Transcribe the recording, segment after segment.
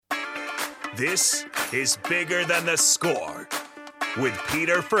This is Bigger Than the Score with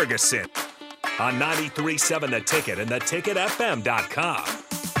Peter Ferguson on 93.7 The Ticket and theticketfm.com.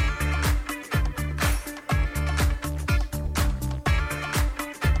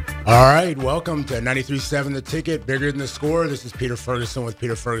 All right, welcome to 93.7 The Ticket, Bigger Than the Score. This is Peter Ferguson with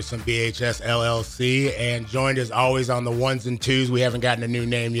Peter Ferguson BHS LLC, and joined as always on the ones and twos. We haven't gotten a new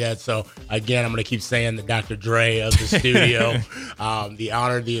name yet, so again, I'm going to keep saying the Dr. Dre of the studio. The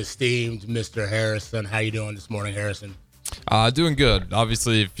honored, the esteemed Mr. Harrison. How you doing this morning, Harrison? Doing good.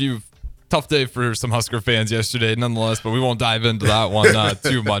 Obviously, a few tough day for some Husker fans yesterday, nonetheless, but we won't dive into that one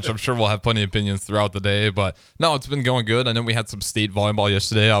too much. I'm sure we'll have plenty of opinions throughout the day, but no, it's been going good. I know we had some state volleyball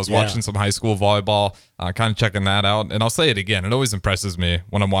yesterday. I was watching some high school volleyball, kind of checking that out, and I'll say it again, it always impresses me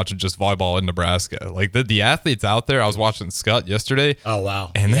when I'm watching just volleyball in Nebraska. Like the athletes out there, I was watching Scott yesterday. Oh,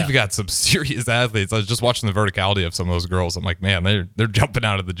 wow. And they've got some serious athletes. I was just watching the verticality of some of those girls. I'm like, man, they're jumping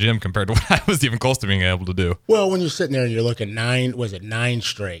out of the gym compared to what I was even close to being able to do. Well, when you're sitting there and you're looking nine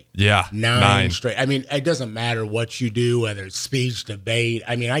straight? Yeah. Nine straight. I mean, it doesn't matter what you do, whether it's speech, debate.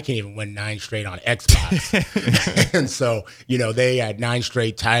 I mean, I can't even win 9 straight on Xbox. And so, they had 9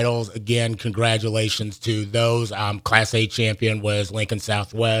 straight titles. Again, congratulations to those. Class A champion was Lincoln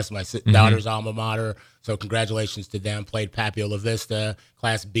Southwest, my daughter's alma mater. So congratulations to them. Played Papio La Vista.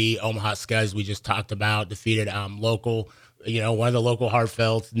 Class B, Omaha Scuzz, we just talked about, defeated local, one of the local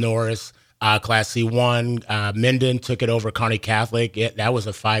Hartfelds, Norris. Class C won. Minden took it over Kearney Catholic. That was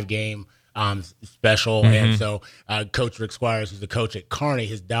a 5-game special. And so Coach Rick Squires, who's the coach at Kearney,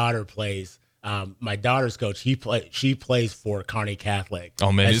 his daughter plays. My daughter's coach, she plays for Kearney Catholic.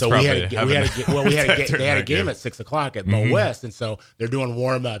 Oh man, and he's so probably they had a game at 6:00 at Mo West, and so they're doing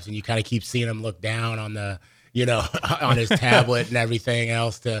warm-ups, and you kind of keep seeing him look down on the on his tablet and everything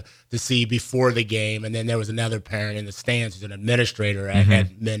else to see before the game. And then there was another parent in the stands who's an administrator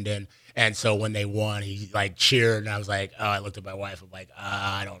at Minden, and so when they won, he cheered, and I was like, I looked at my wife, I'm like,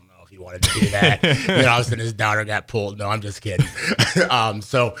 I don't know if he wanted to do that. All of a sudden his daughter got pulled. No, I'm just kidding.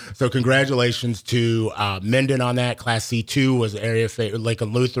 So congratulations to Minden on that. Class C2 was area favorite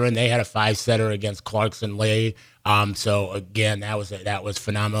Lincoln Lutheran. They had a 5-setter against Clarkson Lay. So again, that was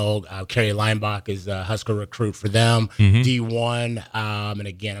phenomenal. Kerry Leinbach is a Husker recruit for them. D1. And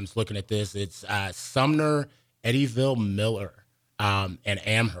again, I'm just looking at this. It's Sumner, Eddyville, Miller, and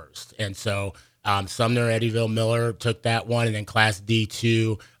Amherst. And so Sumner, Eddyville, Miller took that one, and then Class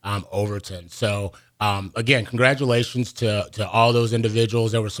D2, Overton. So again, congratulations to all those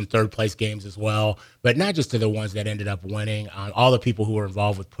individuals. There were some third-place games as well, but not just to the ones that ended up winning. All the people who were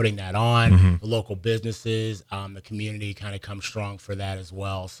involved with putting that on, the local businesses, the community kind of come strong for that as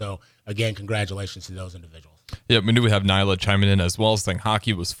well. So again, congratulations to those individuals. Yeah, we knew we have Nyla chiming in as well, saying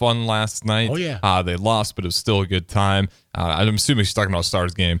hockey was fun last night. Oh, yeah. They lost, but it was still a good time. I'm assuming she's talking about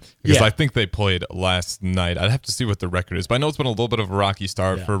Stars game because I think they played last night. I'd have to see what the record is, but I know it's been a little bit of a rocky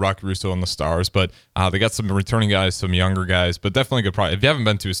start for Rocky Russo and the Stars, but they got some returning guys, some younger guys, but definitely good product. If you haven't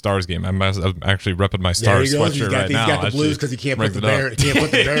been to a Stars game, I'm actually repping my Stars sweatshirt right now. He's got the Blues because he can't put the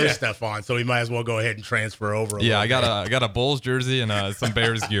Bears stuff on, so he might as well go ahead and transfer over. I got a Bulls jersey and some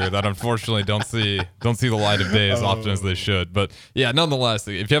Bears gear that unfortunately don't see the light of day as often as they should. But yeah, nonetheless,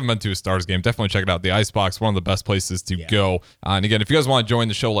 if you haven't been to a Stars game, definitely check it out. The Icebox, one of the best places to go. And again, if you guys want to join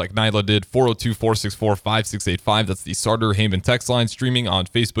the show like Nyla did, 402-464-5685. That's the Sartor Heyman text line, streaming on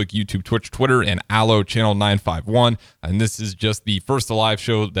Facebook, YouTube, Twitch, Twitter, and Allo channel 951. And this is just the first live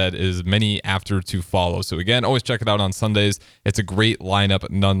show that is many after to follow. So again, always check it out on Sundays. It's a great lineup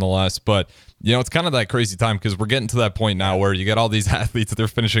nonetheless. But it's kind of that crazy time because we're getting to that point now where you got all these athletes that they're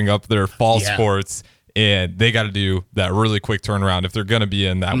finishing up their fall sports, and they got to do that really quick turnaround if they're going to be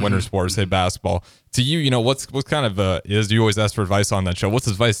in that winter sport, say basketball. To you, what's kind of is you always ask for advice on that show. What's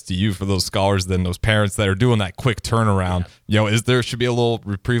advice to you for those scholars, then those parents that are doing that quick turnaround? Should be a little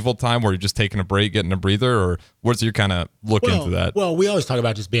reprieval time where you're just taking a break, getting a breather, or what's your kind of look into that? Well, we always talk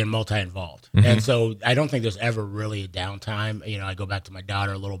about just being multi-involved, and so I don't think there's ever really a downtime. I go back to my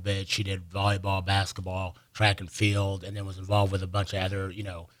daughter a little bit. She did volleyball, basketball, track and field, and then was involved with a bunch of other,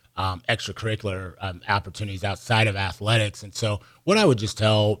 extracurricular opportunities outside of athletics. And so what I would just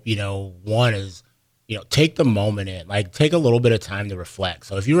tell, one is, take the moment take a little bit of time to reflect.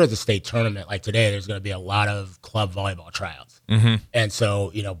 So if you were at the state tournament, like today, there's going to be a lot of club volleyball tryouts. And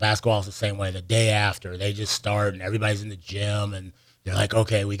so, basketball is the same way. The day after, they just start and everybody's in the gym and they're like,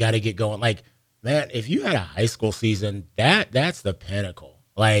 okay, we got to get going. Like, man, if you had a high school season, that's the pinnacle.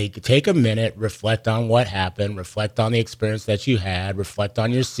 Like, take a minute, reflect on what happened, reflect on the experience that you had, reflect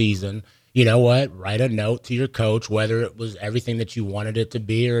on your season, you know what, write a note to your coach, whether it was everything that you wanted it to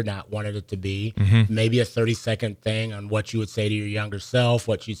be or not wanted it to be, maybe a 30-second thing on what you would say to your younger self,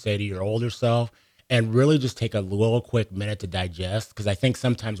 what you'd say to your older self, and really just take a little quick minute to digest, because I think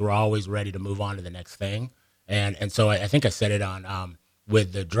sometimes we're always ready to move on to the next thing. And so I think I said it on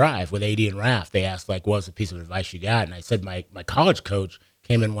with the drive with AD and Raph. They asked, like, what's the piece of advice you got? And I said my college coach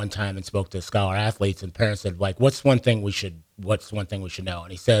came in one time and spoke to scholar athletes, and parents said, like, what's one thing we should know?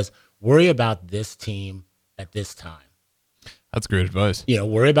 And he says, worry about this team at this time. That's great advice.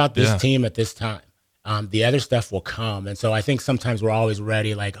 Worry about this team at this time. The other stuff will come. And so I think sometimes we're always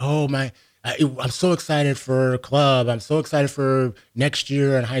ready, like, oh, I'm so excited for club. I'm so excited for next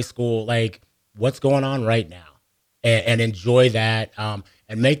year in high school. Like, what's going on right now? And enjoy that,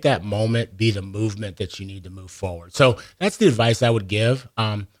 and make that moment be the movement that you need to move forward. So that's the advice I would give.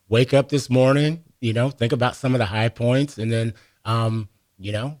 Wake up this morning, think about some of the high points, and then,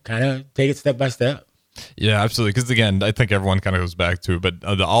 kind of take it step by step. Yeah, absolutely. Because again, I think everyone kind of goes back to it,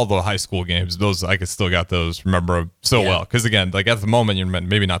 but all the high school games, those I still got those, remember so well. Because again, like at the moment, you're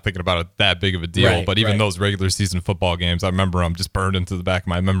maybe not thinking about it that big of a deal, but even those regular season football games, I remember them just burned into the back of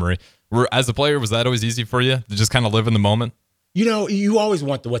my memory. As a player, was that always easy for you to just kind of live in the moment? You always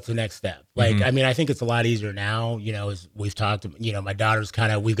want what's the next step. Like, I mean, I think it's a lot easier now, as we've talked, my daughter's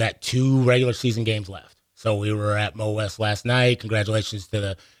we've got 2 regular season games left. So we were at Mo West last night. Congratulations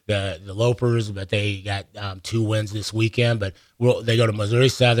to the Lopers, but they got 2 wins this weekend. But they go to Missouri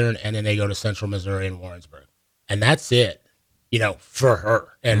Southern, and then they go to Central Missouri and Warrensburg. And that's it, for her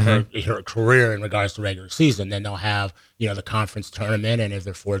and her career in regards to regular season. Then they'll have, the conference tournament, and if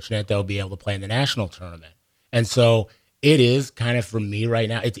they're fortunate, they'll be able to play in the national tournament. And so it is kind of, for me right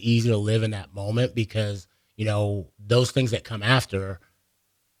now, it's easy to live in that moment because, those things that come after,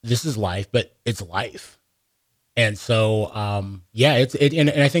 this is life, but it's life. And so, and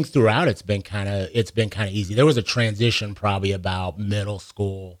I think throughout it's been kind of easy. There was a transition probably about middle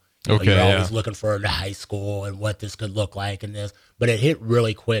school. You're always looking forward to high school and what this could look like and this, but it hit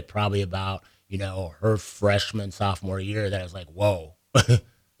really quick probably about, her freshman, sophomore year that I was like, whoa,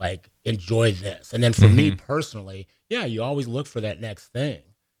 like enjoy this. And then for me personally, you always look for that next thing.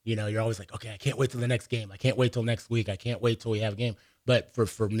 You're always like, okay, I can't wait till the next game. I can't wait till next week. I can't wait till we have a game. But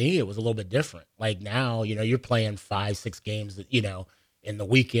for me, it was a little bit different. Like now, you're playing 5-6 games, in the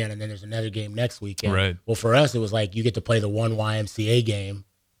weekend, and then there's another game next weekend. Right. Well, for us, it was like you get to play the one YMCA game,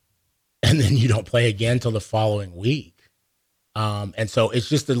 and then you don't play again till the following week. And so it's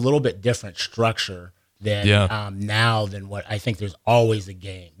just a little bit different structure than now than what I think. There's always a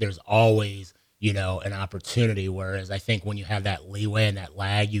game. There's always, an opportunity. Whereas I think when you have that leeway and that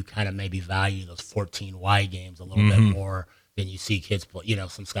lag, you kind of maybe value those 14Y games a little bit more than you see kids play,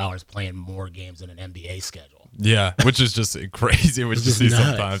 some scholars playing more games in an NBA schedule. Yeah, which is just crazy, which you see nuts.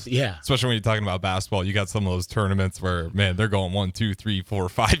 sometimes. Yeah. Especially when you're talking about basketball, you got some of those tournaments where, man, they're going 1, 2, 3, 4,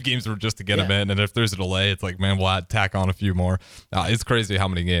 5 games just to get them in. And if there's a delay, it's like, man, we'll tack on a few more. It's crazy how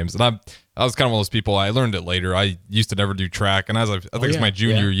many games. And I was kind of one of those people, I learned it later. I used to never do track. And I think it's my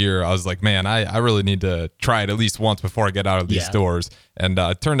junior year, I was like, man, I really need to try it at least once before I get out of these stores. And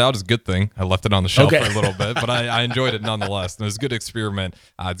it turned out as a good thing. I left it on the shelf for a little bit, but I enjoyed it nonetheless. And it was a good experiment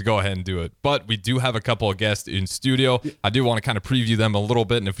to go ahead and do it. But we do have a couple of guests in studio. I do want to kind of preview them a little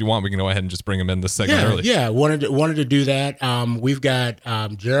bit. And if you want, we can go ahead and just bring them in this segment early. Yeah, wanted to do that. We've got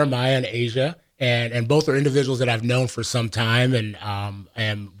Jeremiah and Azcia. And both are individuals that I've known for some time, and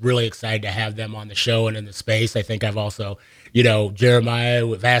am really excited to have them on the show and in the space. I think I've also, Jeremiah,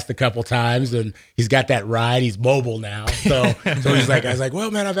 we've asked a couple times, and he's got that ride. He's mobile now. So he's like, I was like,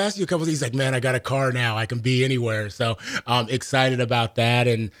 well, man, I've asked you a couple. He's like, man, I got a car now. I can be anywhere. So I'm excited about that,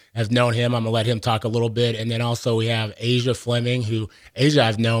 and have known him. I'm going to let him talk a little bit. And then also we have Azcia Fleming, who Azcia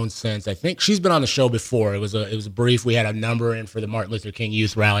I've known since, I think she's been on the show before. It was a brief. We had a number in for the Martin Luther King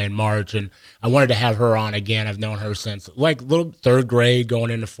Youth Rally in March, and I wanted to have her on again. I've known her since like little 3rd grade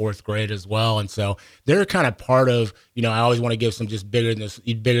going into 4th grade as well. And so they're kind of part of, I always want to give some just bigger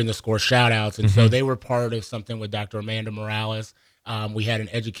than the score shout outs. And so they were part of something with Dr. Amanda Morales. We had an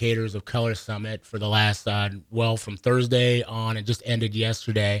Educators of Color Summit for the last, from Thursday on, and just ended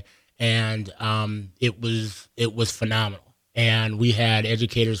yesterday. And it was phenomenal. And we had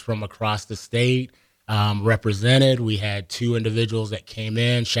educators from across the state represented. We had 2 individuals that came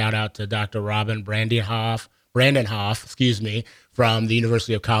in. Shout out to Dr. Robin Brandenhoff, from the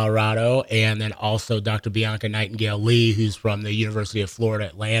University of Colorado, and then also Dr. Bianca Nightingale-Lee, who's from the University of Florida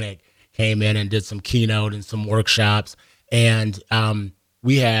Atlantic, came in and did some keynote and some workshops. And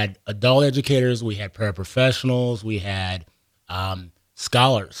we had adult educators, we had paraprofessionals, we had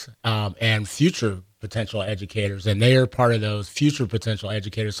scholars and future potential educators, and they are part of those future potential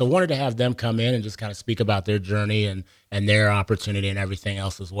educators. So wanted to have them come in and just kind of speak about their journey and their opportunity and everything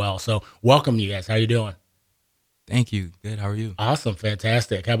else as well. So welcome, you guys. How you doing? Thank you. Good. How are you? Awesome.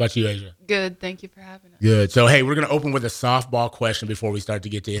 Fantastic. How about you, Azcia? Good. Thank you for having us. Good. So, hey, we're going to open with a softball question before we start to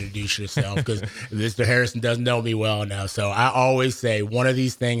get to introduce yourself, because Mr. Harrison doesn't know me well enough. So I always say one of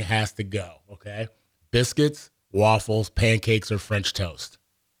these things has to go, okay? Biscuits, waffles, pancakes, or French toast?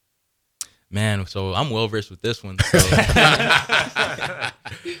 Man, so I'm well-versed with this one.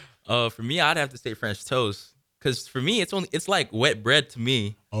 So. For me, I'd have to say French toast. Because for me, it's like wet bread to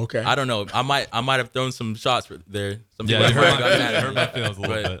me. Okay. I don't know. I might have thrown some shots there. Some Yeah, people hurt my feelings a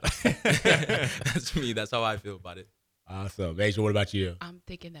little bit. That's me. That's how I feel about it. Awesome. Asia, what about you? I'm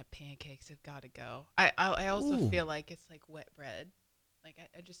thinking that pancakes have got to go. I also feel like it's like wet bread. Like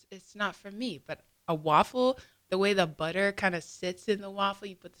I just, it's not for me. But a waffle, the way the butter kind of sits in the waffle,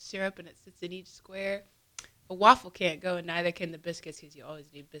 you put the syrup and it sits in each square. A waffle can't go, and neither can the biscuits, because you always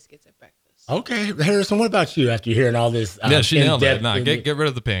need biscuits at breakfast. Okay, Harrison, what about you after hearing all this? Yeah, she nailed it. Nah, get rid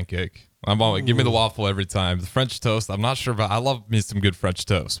of the pancake. Give me the waffle every time. The French toast, I'm not sure about. I love me some good French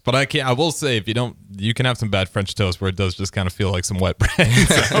toast, but I will say, if you can have some bad French toast where it does just kind of feel like some wet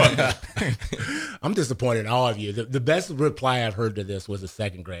bread. I'm disappointed in all of you. The best reply I've heard to this was a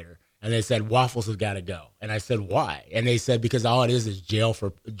second grader. And they said, waffles have got to go. And I said, why? And they said, because all it is jail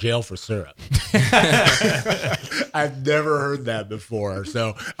for syrup. I've never heard that before.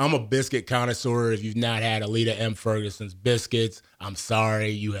 So I'm a biscuit connoisseur. If you've not had Alita M. Ferguson's biscuits, I'm sorry.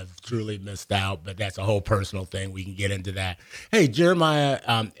 You have truly missed out. But that's a whole personal thing. We can get into that. Hey, Jeremiah,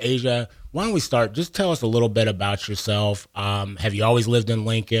 Azcia, why don't we start? Just tell us a little bit about yourself. Have you always lived in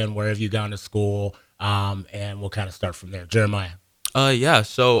Lincoln? Where have you gone to school? And we'll kind of start from there. Jeremiah. Yeah,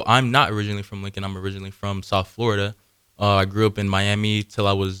 so I'm not originally from Lincoln. I'm originally from South Florida. I grew up in Miami till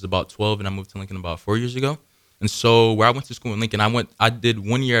I was about 12, and I moved to Lincoln about 4 years ago. And so where I went to school in Lincoln, I did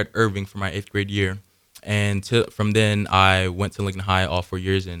 1 year at Irving for my 8th grade year. And from then, I went to Lincoln High all 4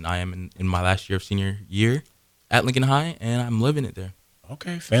 years, and I am in my last year of senior year at Lincoln High, and I'm living it there.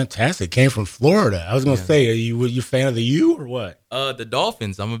 Okay, fantastic. Came from Florida. I was gonna say, are you a fan of the U or what? The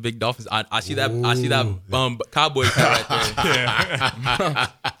Dolphins. I'm a big Dolphins. I see that Cowboy hat right there. Yeah.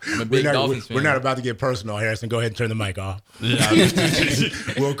 I'm a big Dolphins fan. We're not about to get personal, Harrison. Go ahead and turn the mic off. Yeah.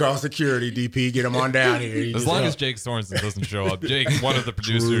 We'll call security, DP. Get him on down here. As long as Jake Sorensen doesn't show up. Jake's one of the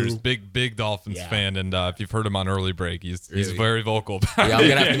producers, big Dolphins fan, and if you've heard him on Early Break, he's very vocal about it. Yeah, I'm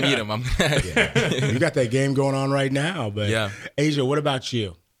gonna have to meet him. You got that game going on right now, but Azcia, what about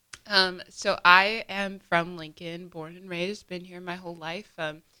you? So I am from Lincoln, born and raised, been here my whole life.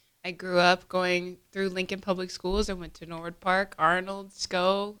 I grew up going through Lincoln Public Schools. I went to Norwood Park, Arnold,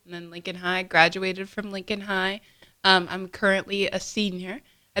 SCO, and then Lincoln High, graduated from Lincoln High. I'm currently a senior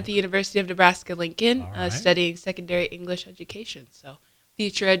at the University of Nebraska-Lincoln, studying secondary English education. So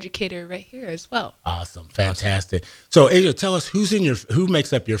future educator right here as well. Awesome. Fantastic. So Azcia, tell us who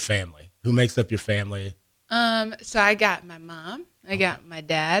makes up your family? Who makes up your family? So I got my mom, I got my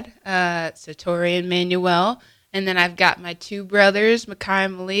dad, Satori and Manuel, and then I've got my two brothers, Makai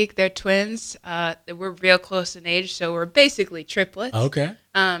and Malik. They're twins. We're real close in age, so we're basically triplets. Okay.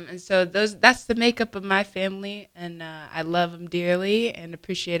 And so that's the makeup of my family, and I love them dearly and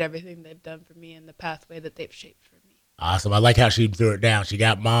appreciate everything they've done for me and the pathway that they've shaped for me. Awesome. I like how she threw it down. She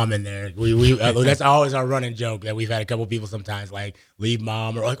got mom in there. That's always our running joke that we've had a couple people sometimes like leave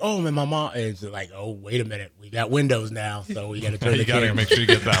mom or like, oh man, my mom. And it's like, oh, wait a minute. We got windows now. So we got to turn the camera. You got to make sure you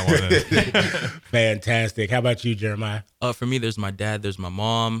get that one in. Fantastic. How about you, Jeremiah? For me, there's my dad, there's my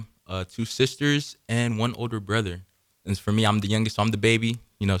mom, 2 sisters, and 1 older brother. And for me, I'm the youngest, so I'm the baby.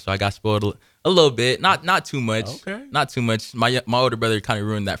 So I got spoiled a little bit. Not too much. Okay. Not too much. My older brother kind of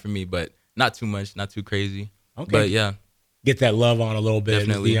ruined that for me, but not too much, not too crazy. Okay. But yeah. Get that love on a little bit.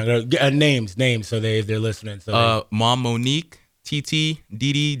 Definitely. Names so they're listening. So Mom Monique, TT,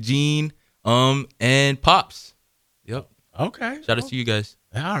 Didi, Jean, and Pops. Yep. Okay. Shout out to you guys.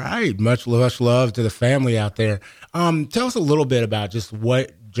 All right. Much love to the family out there. Tell us a little bit about just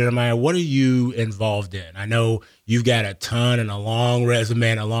Jeremiah, what are you involved in? I know you've got a ton and a long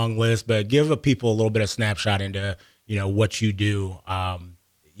resume and a long list, but give people a little bit of snapshot into, what you do,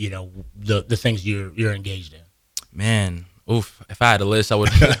 the things you're engaged in. Man, if I had a list, I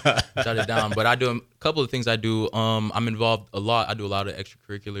would shut it down. But I do a couple of things I do. I'm involved a lot. I do a lot of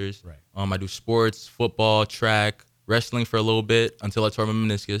extracurriculars. Right. I do sports, football, track, wrestling for a little bit until I tore my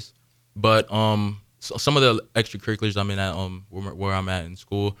meniscus. But so some of the extracurriculars I'm in at where I'm at in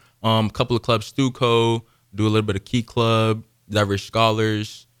school. A couple of clubs, Stuco, do a little bit of Key Club, Diverse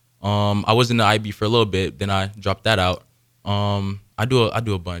Scholars. I was in the IB for a little bit, then I dropped that out. I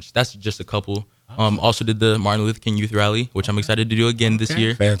do a bunch. That's just a couple. Also did the Martin Luther King Youth Rally, which I'm excited to do again this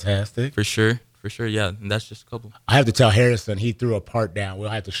year. Fantastic. For sure, yeah. And that's just a couple. I have to tell Harrison, he threw a part down. We'll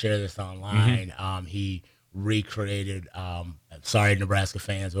have to share this online. He recreated, sorry, Nebraska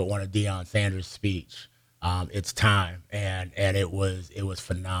fans, but one of Deion Sanders' speech. It's time, and it was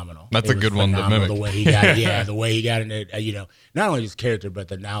phenomenal. That's a good one to mimic. The way he got, the way he got into, not only his character but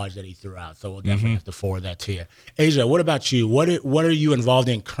the knowledge that he threw out. So we'll definitely have to forward that to you. Azcia, what about you? What are you involved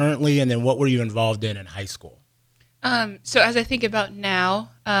in currently, and then what were you involved in high school? So as I think about now,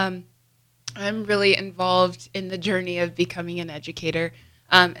 I'm really involved in the journey of becoming an educator,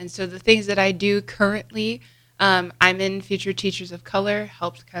 and so the things that I do currently, I'm in Future Teachers of Color,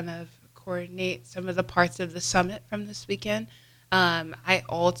 helped kind of coordinate some of the parts of the summit from this weekend. I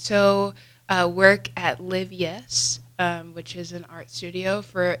also work at Live Yes, which is an art studio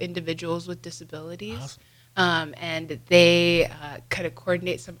for individuals with disabilities. Awesome. And they kind of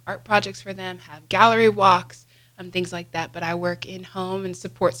coordinate some art projects for them, have gallery walks, things like that. But I work in home and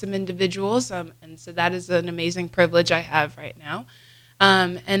support some individuals. And so that is an amazing privilege I have right now.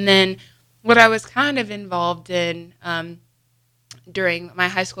 And then what I was kind of involved in during my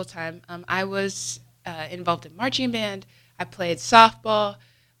high school time, I was involved in marching band. I played softball.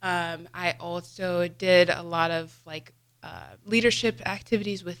 I also did a lot of leadership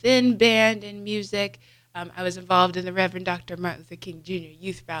activities within band and music. I was involved in the Reverend Dr. Martin Luther King Jr.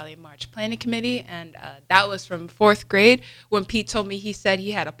 Youth Rally March Planning Committee, and that was from 4th grade when Pete told me he said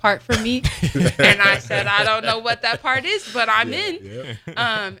he had a part for me. And I said, I don't know what that part is, but I'm in.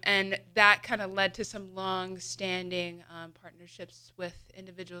 Yeah. And that kind of led to some long-standing partnerships with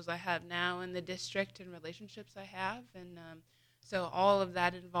individuals I have now in the district and relationships I have. And so all of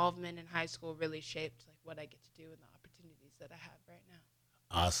that involvement in high school really shaped what I get to do and the opportunities that I have right now.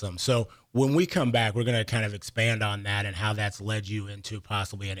 Awesome. So when we come back, we're going to kind of expand on that and how that's led you into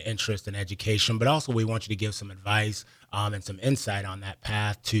possibly an interest in education, but also we want you to give some advice and some insight on that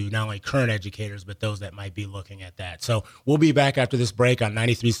path to not only current educators, but those that might be looking at that. So we'll be back after this break on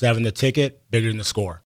 93.7 The Ticket, Bigger Than the Score.